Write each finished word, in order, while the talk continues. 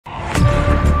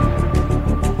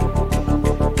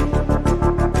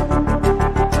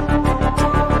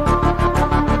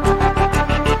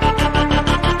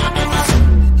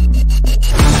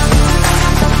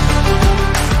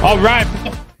All right.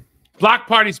 Block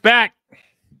Party's back.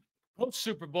 Post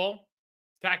Super Bowl.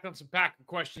 Tackling some Packer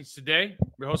questions today.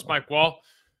 Your host, Mike Wall.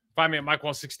 Find me at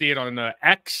MikeWall68 on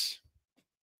X.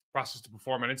 Process to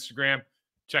Perform on Instagram.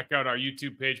 Check out our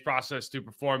YouTube page, Process to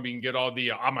Perform. You can get all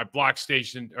the on my block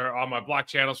station or on my block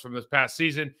channels from this past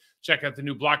season. Check out the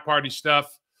new Block Party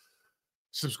stuff.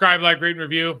 Subscribe, like, rate, and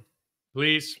review,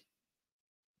 please.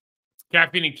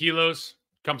 Caffeine and Kilos.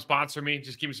 Come sponsor me.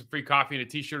 Just give me some free coffee and a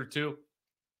t-shirt or two.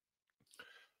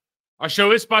 Our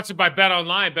show is sponsored by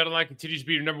BetOnline. BetOnline continues to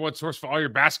be your number one source for all your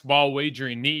basketball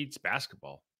wagering needs.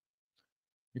 Basketball,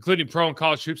 including pro and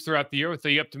college hoops throughout the year with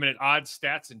the up-to-minute odds,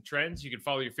 stats, and trends. You can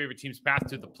follow your favorite team's path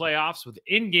to the playoffs with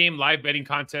in-game live betting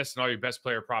contests and all your best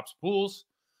player props pools.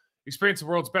 Experience the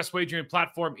world's best wagering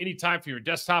platform anytime from your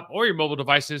desktop or your mobile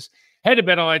devices. Head to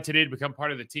BetOnline today to become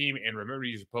part of the team. And remember to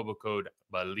use your promo code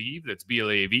BELIEVE, that's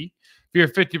B-L-A-V, for your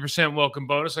 50% welcome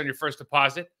bonus on your first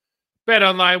deposit.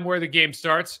 BetOnline, where the game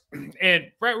starts. And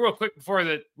right real quick before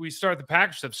we start the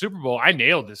Packers stuff, Super Bowl, I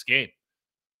nailed this game.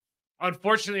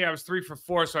 Unfortunately, I was 3 for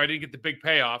 4, so I didn't get the big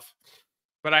payoff.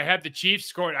 But I had the Chiefs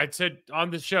scoring. I said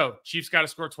on the show, Chiefs got to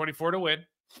score 24 to win.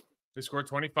 They scored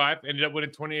 25. Ended up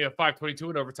winning 25-22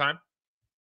 in overtime.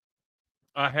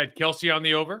 I had Kelsey on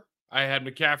the over. I had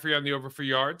McCaffrey on the over for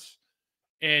yards.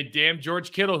 And damn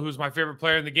George Kittle, who's my favorite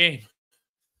player in the game,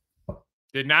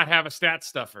 did not have a stat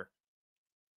stuffer.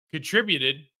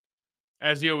 Contributed,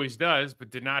 as he always does, but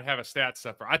did not have a stat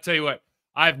stuffer. I tell you what,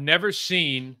 I've never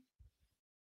seen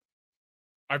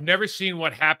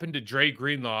what happened to Dre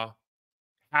Greenlaw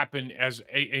happen as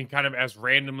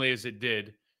randomly as it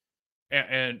did,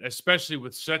 and especially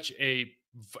with such a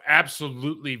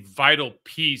absolutely vital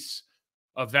piece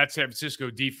of that San Francisco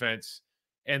defense,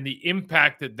 and the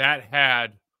impact that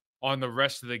had on the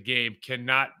rest of the game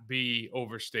cannot be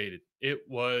overstated. It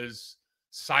was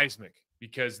seismic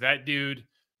because that dude,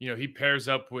 he pairs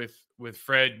up with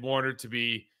Fred Warner to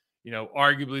be,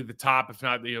 arguably the top, if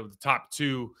not, the top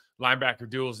 2 linebacker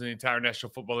duels in the entire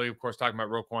National Football League. Of course, talking about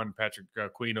Roquan and Patrick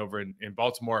Queen over in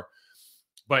Baltimore,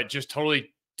 but just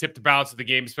totally tipped the balance of the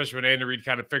game, especially when Andy Reid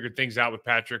kind of figured things out with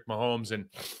Patrick Mahomes. And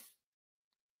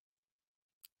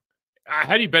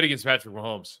how do you bet against Patrick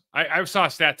Mahomes? I saw a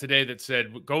stat today that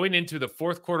said going into the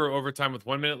fourth quarter overtime with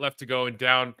 1 minute left to go and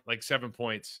down like 7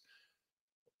 points,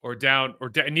 or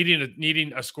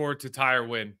needing a score to tie or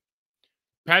win,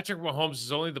 Patrick Mahomes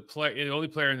is only the only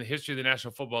player in the history of the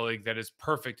National Football League that is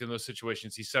perfect in those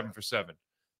situations. He's 7 for 7.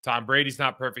 Tom Brady's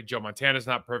not perfect. Joe Montana's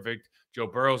not perfect. Joe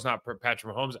Burrow's not perfect.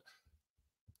 Patrick Mahomes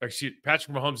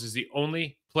is the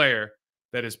only player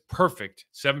that is perfect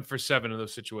 7 for 7 in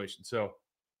those situations. So,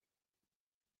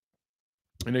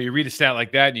 you read a stat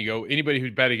like that and you go, anybody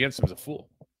who bet against him is a fool.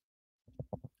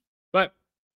 But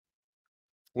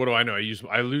what do I know?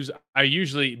 I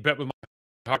usually bet with my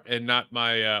heart and not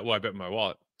my I bet with my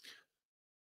wallet.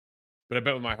 But I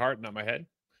bet with my heart, not my head.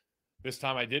 This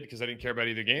time I did because I didn't care about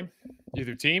either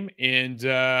team. And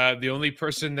the only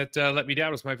person that let me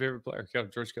down was my favorite player,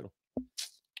 George Kittle.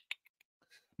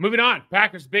 Moving on.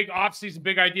 Packers, big offseason,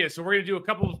 big idea. So we're going to do a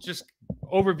couple just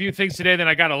overview things today. Then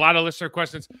I got a lot of listener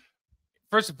questions.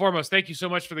 First and foremost, thank you so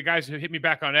much for the guys who hit me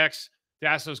back on X to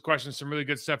ask those questions. Some really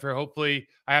good stuff here. Hopefully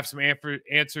I have some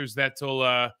answers that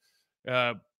will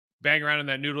bang around in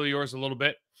that noodle of yours a little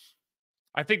bit.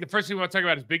 I think the first thing we want to talk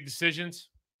about is big decisions.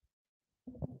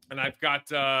 And I've got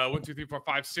 1, 2, 3, 4,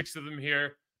 5, 6 of them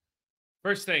here.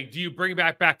 First thing, do you bring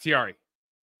back Bakhtiari?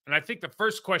 And I think the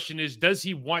first question is, does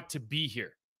he want to be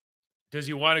here? Does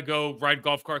he want to go ride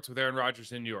golf carts with Aaron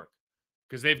Rodgers in New York?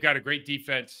 Because they've got a great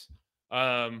defense.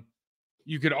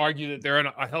 You could argue that they're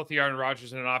a healthy Aaron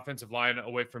Rodgers and an offensive line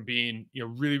away from being,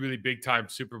 really, really big time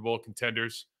Super Bowl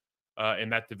contenders in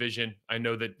that division. I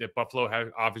know that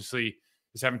Buffalo obviously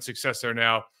is having success there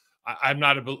now. I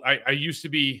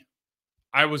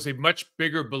was a much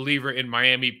bigger believer in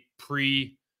Miami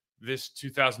pre this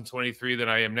 2023 than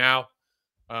I am now.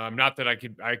 Not that I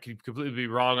could completely be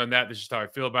wrong on that. This is just how I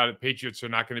feel about it. Patriots are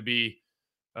not going to be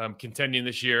contending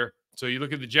this year. So you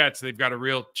look at the Jets, they've got a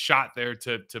real shot there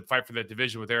to fight for that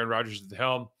division with Aaron Rodgers at the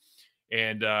helm.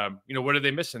 And what are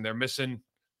they missing? They're missing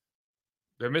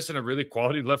a really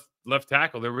quality left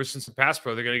tackle. They're missing some pass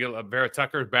pro. They're going to get Vera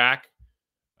Tucker back.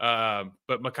 But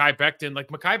Mekhi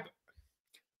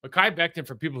Becton,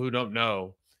 for people who don't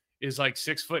know, is like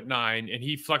 6'9", and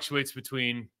he fluctuates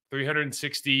between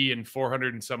 360 and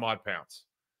 400 and some odd pounds.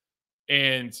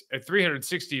 And at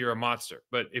 360, you're a monster.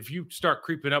 But if you start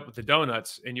creeping up with the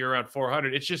donuts and you're around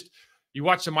 400, it's just, you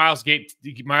watch the Myles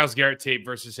Garrett tape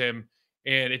versus him,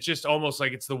 and it's just almost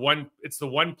like it's the one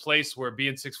place where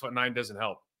being 6'9" doesn't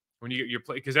help. when you get your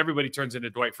play, because everybody turns into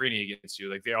Dwight Freeney against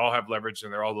you. Like they all have leverage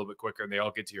and they're all a little bit quicker and they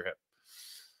all get to your hip.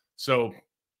 So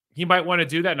he might want to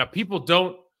do that. Now, people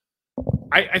don't.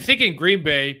 I think in Green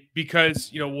Bay, because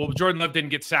Jordan Love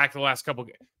didn't get sacked the last couple of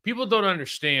games. People don't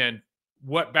understand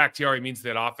what Bakhtiari means to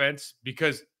that offense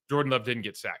because Jordan Love didn't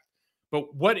get sacked.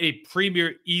 But what a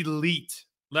premier elite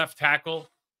left tackle,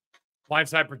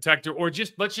 blindside protector, or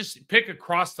let's just pick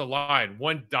across the line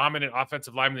one dominant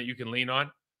offensive lineman that you can lean on.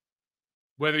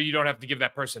 Whether you don't have to give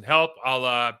that person help, a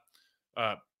la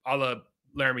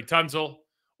Laramie Tunzel,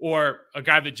 or a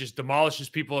guy that just demolishes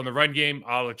people in the run game,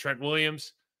 a la Trent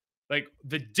Williams. Like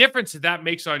the difference that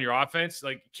makes on your offense,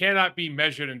 like cannot be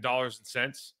measured in dollars and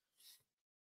cents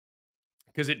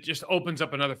because it just opens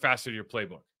up another facet of your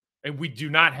playbook. And we do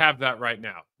not have that right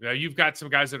now. Now you've got some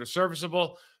guys that are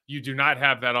serviceable. You do not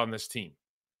have that on this team.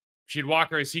 Rasheed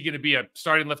Walker, is he going to be a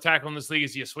starting left tackle in this league?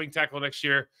 Is he a swing tackle next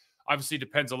year? Obviously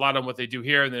depends a lot on what they do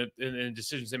here and the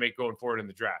decisions they make going forward in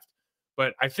the draft.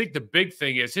 But I think the big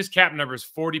thing is his cap number is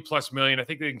 $40+ million. I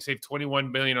think they can save $21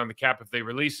 million on the cap if they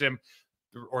release him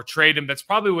or trade him. That's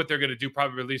probably what they're going to do,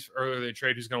 probably release earlier than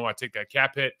trade. Who's going to want to take that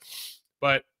cap hit?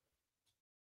 But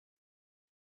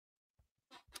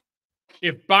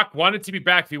if Bach wanted to be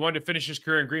back, if he wanted to finish his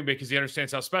career in Green Bay because he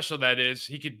understands how special that is,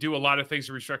 he could do a lot of things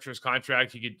to restructure his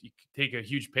contract. He could take a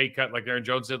huge pay cut like Aaron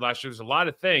Jones did last year. There's a lot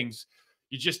of things.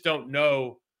 You just don't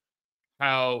know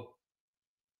how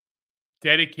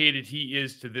dedicated he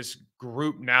is to this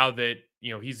group now that,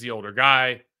 he's the older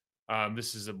guy.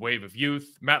 This is a wave of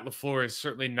youth. Matt LaFleur is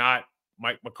certainly not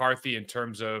Mike McCarthy in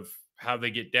terms of how they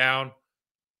get down.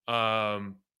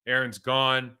 Aaron's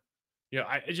gone.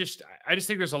 I just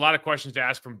think there's a lot of questions to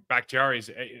ask from Bakhtiari.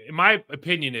 In my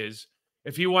opinion is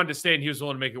if he wanted to stay and he was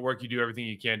willing to make it work, you do everything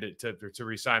you can to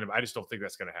re-sign him. I just don't think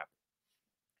that's going to happen.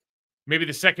 Maybe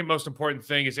the second most important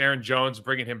thing is Aaron Jones,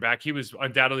 bringing him back. He was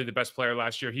undoubtedly the best player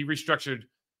last year. He restructured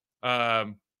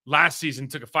last season,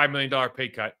 took a $5 million pay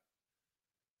cut.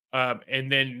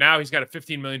 And then now he's got a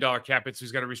 $15 million cap hit, so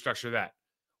he's got to restructure that.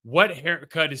 What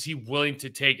haircut is he willing to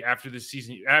take after this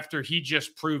season, after he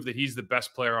just proved that he's the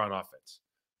best player on offense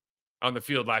on the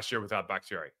field last year without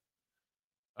Bakhtiari?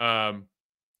 And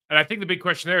I think the big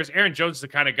question there is Aaron Jones is the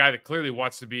kind of guy that clearly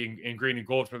wants to be in green and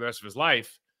gold for the rest of his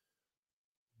life.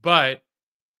 But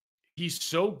he's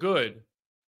so good.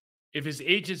 If his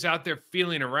agent's out there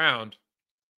feeling around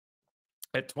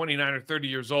at 29 or 30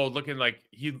 years old, looking like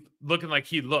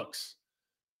he looks,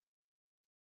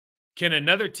 can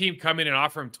another team come in and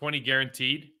offer him 20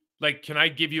 guaranteed? Like, can I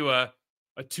give you a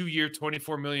 2-year,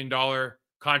 $24 million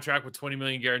contract with $20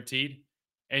 million guaranteed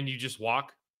and you just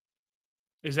walk?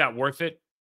 Is that worth it?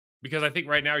 Because I think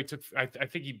right now I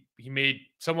think he made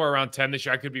somewhere around 10 this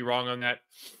year. I could be wrong on that.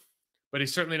 But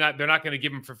he's certainly not. They're not going to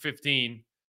give him for 15.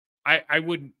 I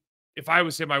wouldn't. If I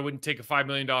was him, I wouldn't take a $5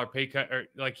 million pay cut or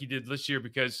like he did this year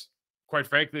because, quite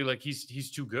frankly, like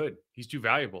he's too good. He's too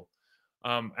valuable.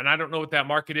 And I don't know what that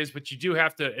market is, but you do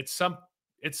have to. At some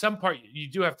part, you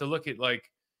do have to look at like,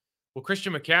 well,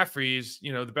 Christian McCaffrey is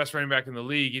the best running back in the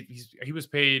league. He was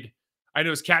paid. I know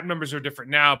his cap numbers are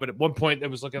different now, but at one point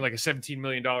it was looking like a $17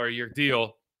 million a year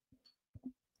deal.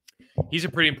 He's a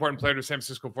pretty important player to the San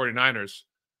Francisco 49ers.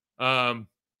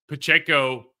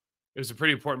 Pacheco is a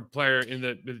pretty important player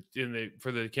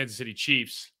for the Kansas City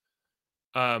Chiefs.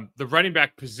 The running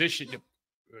back position,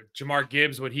 Jahmyr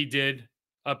Gibbs, what he did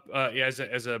up as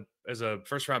a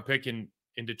first round pick in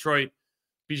Detroit.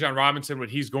 Bijan Robinson, what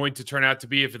he's going to turn out to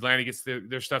be if Atlanta gets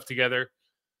their stuff together.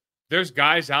 There's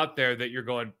guys out there that you're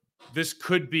going, this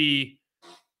could be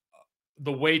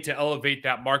the way to elevate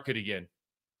that market again,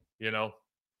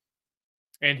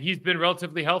 And he's been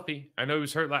relatively healthy. I know he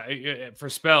was hurt for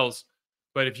spells,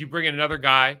 but if you bring in another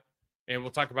guy, and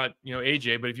we'll talk about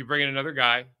AJ, but if you bring in another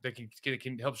guy that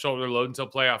can help shoulder load until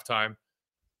playoff time,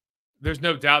 there's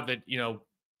no doubt that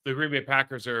the Green Bay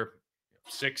Packers are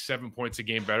 6-7 points a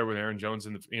game better with Aaron Jones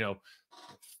in the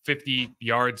 50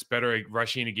 yards better at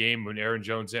rushing a game when Aaron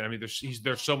Jones in. I mean,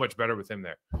 they're so much better with him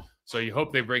there. So you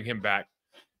hope they bring him back.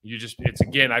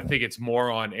 I think it's more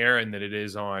on Aaron than it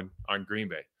is on Green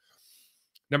Bay.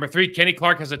 Number 3, Kenny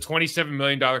Clark has a $27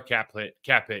 million cap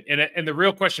hit. And the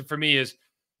real question for me is,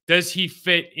 does he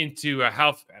fit into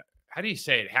how do you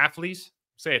say it? Hafley's?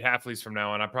 Say it Hafley's from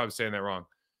now on. I'm probably saying that wrong.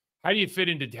 How do you fit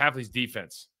into Hafley's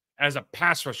defense as a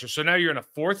pass rusher? So now you're in a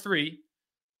 4-3.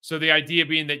 So the idea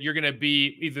being that you're going to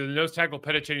be either the nose tackle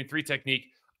penetrating 3 technique.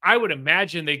 I would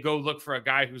imagine they go look for a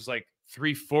guy who's like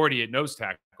 340 at nose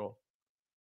tackle.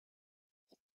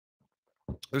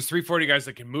 There's 340 guys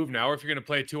that can move now, or if you're going to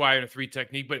play a 2-eye and a 3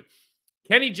 technique. But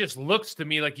Kenny just looks to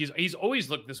me like he's always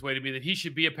looked this way to me, that he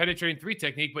should be a penetrating 3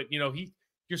 technique. But he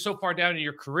you're so far down in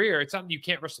your career. It's something you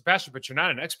can't rush the passer, but you're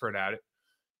not an expert at it.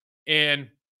 And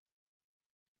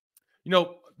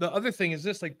the other thing is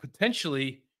this, like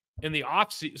potentially in the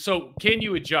offseason. So can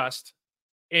you adjust?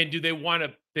 And do they want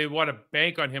to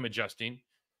bank on him adjusting?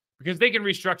 Because they can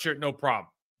restructure it, no problem.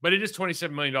 But it is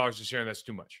 $27 million this year, and that's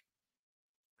too much.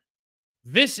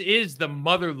 This is the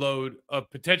mother load of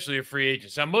potentially a free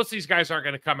agent. Now, most of these guys aren't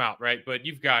going to come out, right? But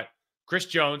you've got Chris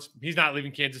Jones. He's not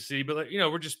leaving Kansas City, but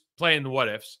we're just playing the what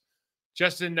ifs.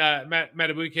 Justin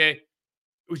Matabuike,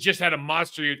 who just had a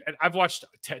monster year. And I've watched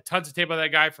tons of tape on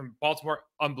that guy from Baltimore.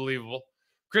 Unbelievable.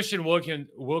 Christian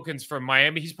Wilkins from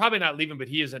Miami. He's probably not leaving, but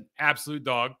he is an absolute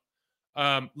dog.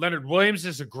 Leonard Williams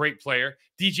is a great player.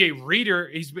 DJ Reader,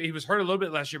 he was hurt a little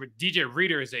bit last year, but DJ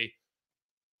Reader is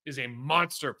a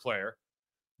monster player.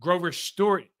 Grover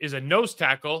Stewart is a nose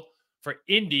tackle for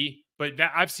Indy, but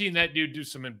I've seen that dude do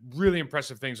some really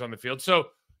impressive things on the field. So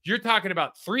you're talking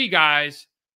about three guys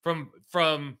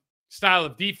from style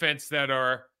of defense that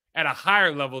are at a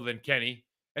higher level than Kenny.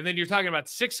 And then you're talking about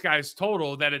six guys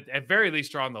total that at very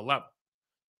least are on the level.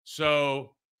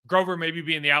 So Grover maybe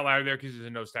being the outlier there because he's a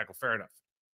nose tackle. Fair enough.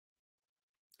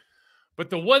 But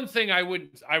the one thing I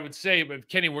would say with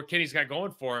Kenny, what Kenny's got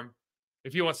going for him,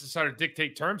 if he wants to sort of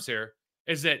dictate terms here,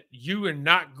 is that you are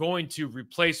not going to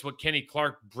replace what Kenny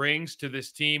Clark brings to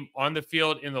this team on the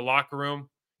field, in the locker room,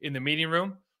 in the meeting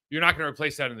room. You're not going to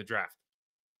replace that in the draft.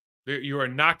 You are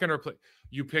not going to replace.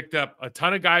 You picked up a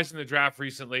ton of guys in the draft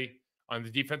recently on the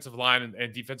defensive line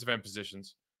and defensive end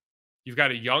positions. You've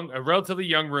got a relatively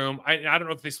young room. I don't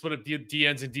know if they split up D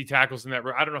ends and D tackles in that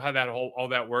room. I don't know how all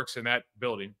that works in that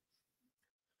building.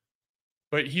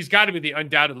 But he's got to be the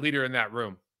undoubted leader in that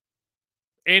room.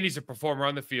 And he's a performer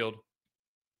on the field.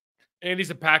 And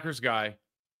he's a Packers guy.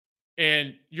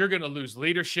 And you're going to lose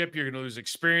leadership. You're going to lose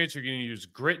experience. You're going to use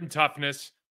grit and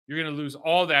toughness. You're going to lose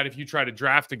all that if you try to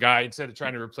draft a guy instead of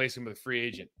trying to replace him with a free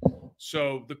agent.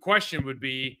 So the question would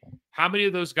be, how many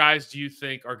of those guys do you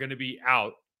think are going to be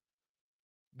out?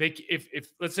 If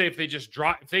let's say if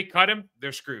they cut him,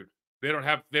 they're screwed. They don't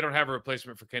have a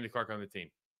replacement for Kenny Clark on the team.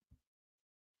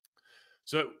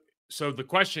 So the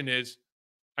question is,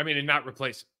 and not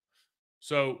replace him.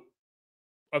 So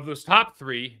of those top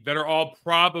three that are all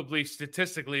probably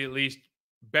statistically at least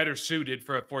better suited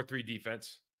for a 4-3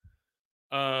 defense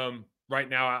right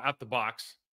now out the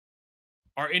box,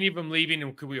 are any of them leaving,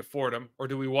 and could we afford them, or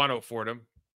do we want to afford them?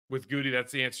 With Goody,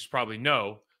 that's the answer is probably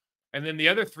no. And then the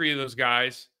other three of those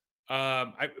guys,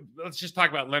 let's just talk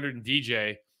about Leonard and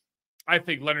DJ. I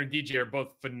think Leonard and DJ are both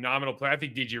phenomenal players. I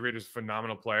think DJ Reader's a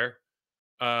phenomenal player.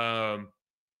 But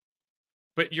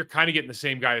you're kind of getting the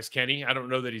same guy as Kenny. I don't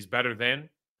know that he's better than.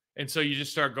 And so you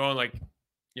just start going like,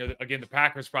 again, the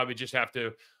Packers probably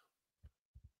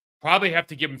have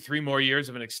to give him 3 more years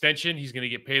of an extension. He's going to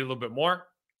get paid a little bit more.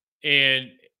 And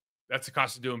that's the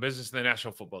cost of doing business in the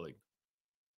National Football League.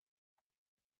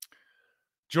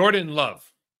 Jordan Love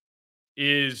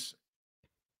is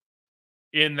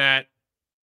in that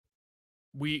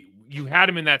you had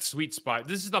him in that sweet spot.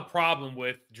 This is the problem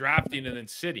with drafting and then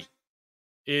sitting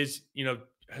is,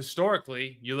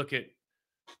 historically, you look at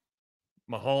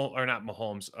Mahomes, or not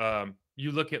Mahomes.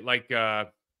 You look at like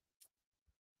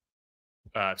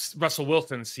Russell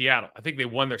Wilson in Seattle. I think they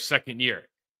won their second year.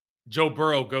 Joe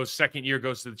Burrow goes to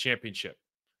the championship.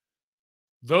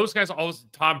 Those guys always,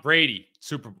 Tom Brady,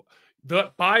 Super Bowl.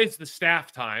 Buys the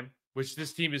staff time, which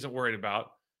this team isn't worried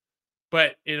about,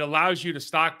 but it allows you to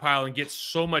stockpile and get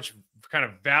so much kind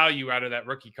of value out of that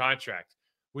rookie contract.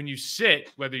 When you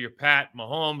sit, whether you're Pat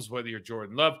Mahomes, whether you're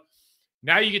Jordan Love,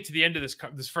 now you get to the end of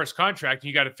this first contract, and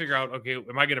you got to figure out, okay,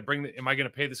 am I going to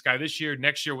pay this guy this year,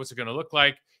 next year? What's it going to look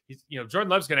like? Jordan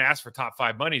Love's going to ask for top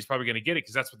 5 money. He's probably going to get it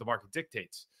because that's what the market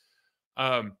dictates.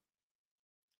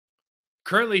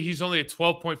 Currently, he's only a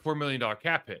 $12.4 million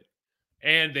cap hit,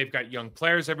 and they've got young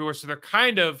players everywhere. So they're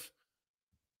kind of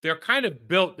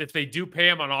built, if they do pay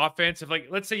him on offense,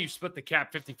 let's say you split the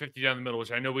cap 50-50 down the middle,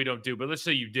 which I know we don't do, but let's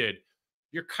say you did.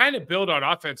 You're kind of built on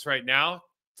offense right now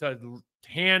to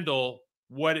handle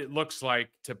what it looks like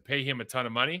to pay him a ton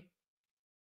of money.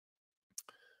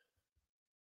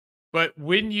 But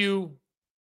when you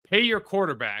pay your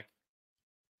quarterback,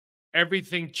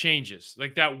 everything changes.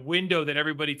 Like that window that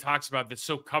everybody talks about that's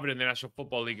so coveted in the National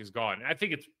Football League is gone. And I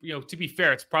think it's, to be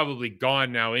fair, it's probably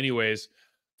gone now anyways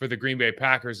for the Green Bay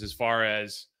Packers, as far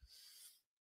as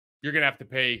you're going to have to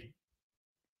pay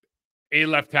a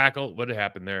left tackle. What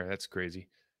happened there? That's crazy.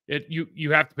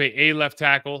 You have to pay a left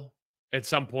tackle at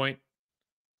some point,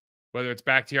 whether it's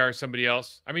Bakhtiari or somebody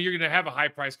else. You're going to have a high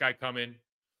price guy come in,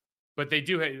 but they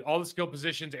do have all the skill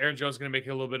positions. Aaron Jones is going to make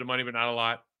a little bit of money, but not a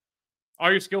lot.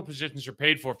 All your skill positions are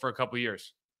paid for a couple of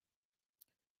years.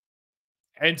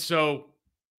 And so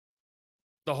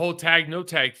the whole tag, no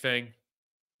tag thing,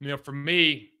 for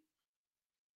me,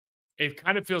 it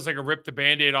kind of feels like a rip the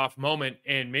band-aid off moment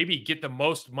and maybe get the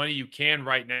most money you can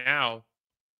right now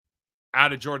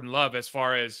out of Jordan Love as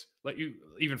far as let you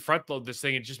even front load this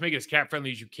thing and just make it as cap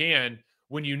friendly as you can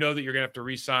when you know that you're going to have to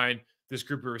re-sign this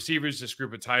group of receivers, this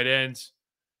group of tight ends,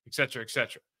 et cetera, et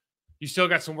cetera. You still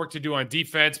got some work to do on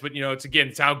defense, but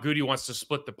it's how good he wants to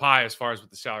split the pie as far as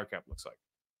what the salary cap looks like.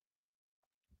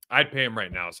 I'd pay him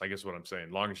right now. So I guess what I'm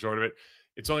saying, long and short of it,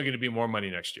 it's only going to be more money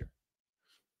next year.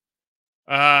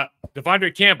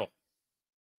 Devondre Campbell.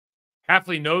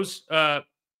 Hafley knows Isaiah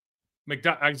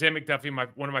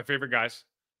McDuffie, one of my favorite guys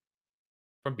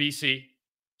from BC.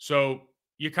 So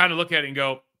you kind of look at it and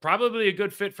go, probably a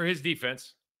good fit for his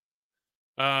defense.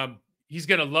 He's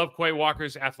going to love Quay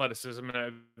Walker's athleticism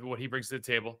and what he brings to the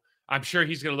table. I'm sure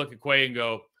he's going to look at Quay and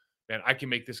go, man, I can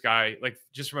make this guy, like,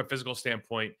 just from a physical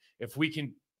standpoint, if we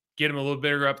can get him a little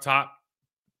bigger up top,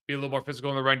 be a little more physical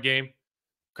in the run game.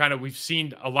 We've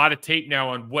seen a lot of tape now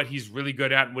on what he's really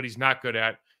good at and what he's not good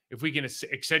at. If we can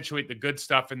accentuate the good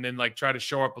stuff and then try to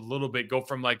show up a little bit, go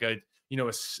from a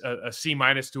C-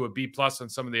 to a B+ on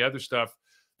some of the other stuff,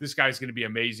 this guy's going to be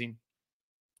amazing.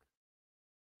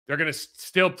 They're going to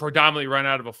still predominantly run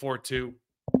out of a 4-2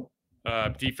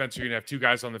 defense. You're going to have two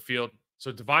guys on the field.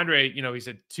 So Devondre, he's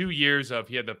had 2 years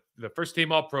he had the first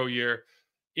team All-Pro year,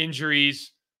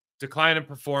 injuries, decline in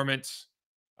performance,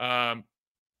 kind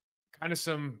of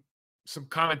some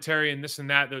commentary and this and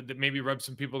that maybe rubs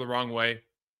some people the wrong way.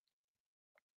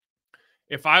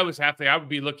 If I was Hafley, I would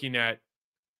be looking at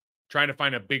trying to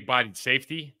find a big-bodied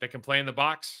safety that can play in the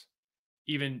box,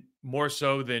 even more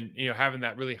so than having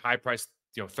that really high-priced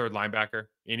third linebacker.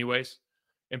 Anyways,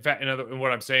 in fact, and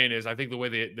what I'm saying is, I think the way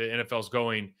the NFL is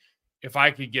going, if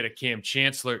I could get a Cam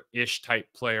Chancellor-ish type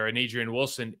player, an Adrian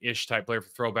Wilson-ish type player for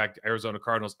throwback to Arizona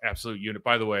Cardinals, absolute unit.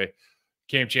 By the way,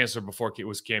 Cam Chancellor before it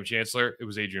was Cam Chancellor, it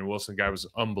was Adrian Wilson. Guy was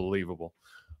unbelievable.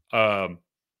 But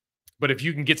if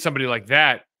you can get somebody like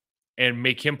that and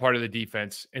make him part of the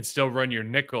defense and still run your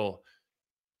nickel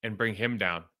and bring him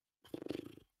down,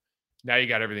 now you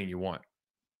got everything you want.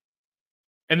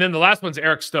 And then the last one's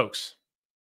Eric Stokes.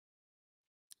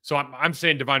 So I'm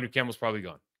saying Devondre Campbell's probably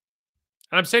gone.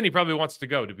 And I'm saying he probably wants to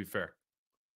go, to be fair.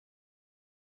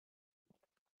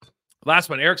 Last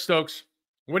one, Eric Stokes.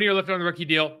 1 year left on the rookie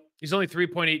deal. He's only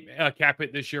 3.8 cap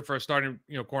hit this year for a starting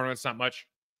corner. That's not much.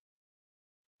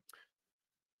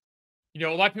 A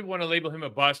lot of people want to label him a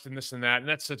bust and this and that. And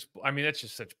that's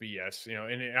just such BS.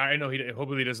 And I know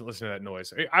hopefully he doesn't listen to that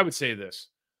noise. I would say this.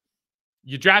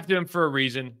 You drafted him for a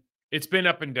reason. It's been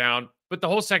up and down, but the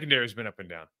whole secondary has been up and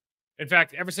down. In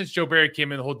fact, ever since Joe Barry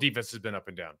came in, the whole defense has been up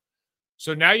and down.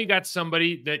 So now you got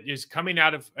somebody that is coming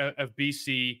out of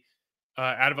BC,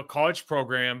 out of a college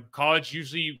program. College,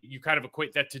 usually you kind of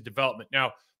equate that to development.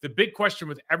 Now, the big question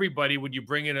with everybody when you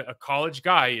bring in a college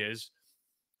guy is,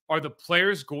 are the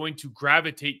players going to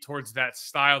gravitate towards that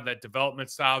style, that development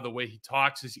style, the way he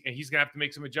talks? And he's going to have to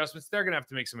make some adjustments. They're going to have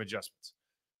to make some adjustments.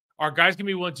 Are guys going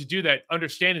to be willing to do that,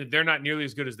 understanding that they're not nearly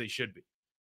as good as they should be?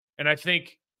 And I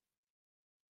think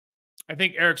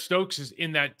Eric Stokes is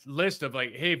in that list of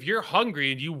hey, if you're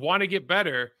hungry and you want to get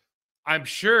better, I'm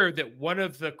sure that one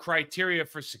of the criteria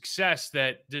for success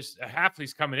that this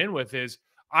Hafley's coming in with is,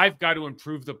 I've got to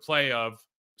improve the play of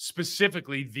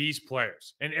specifically these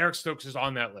players. And Eric Stokes is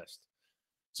on that list.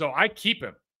 So I keep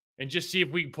him and just see if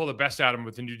we can pull the best out of him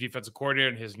with the new defensive coordinator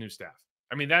and his new staff.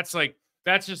 I mean, that's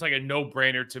just a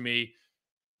no-brainer to me.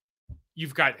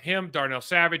 You've got him, Darnell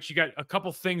Savage. You got a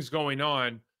couple things going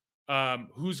on.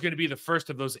 Who's going to be the first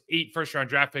of those 8 first-round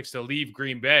draft picks to leave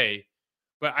Green Bay?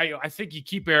 But I think you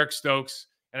keep Eric Stokes,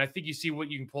 and I think you see what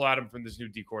you can pull out of him from this new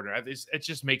D coordinator. It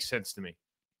just makes sense to me.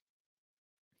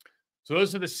 So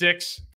those are the 6.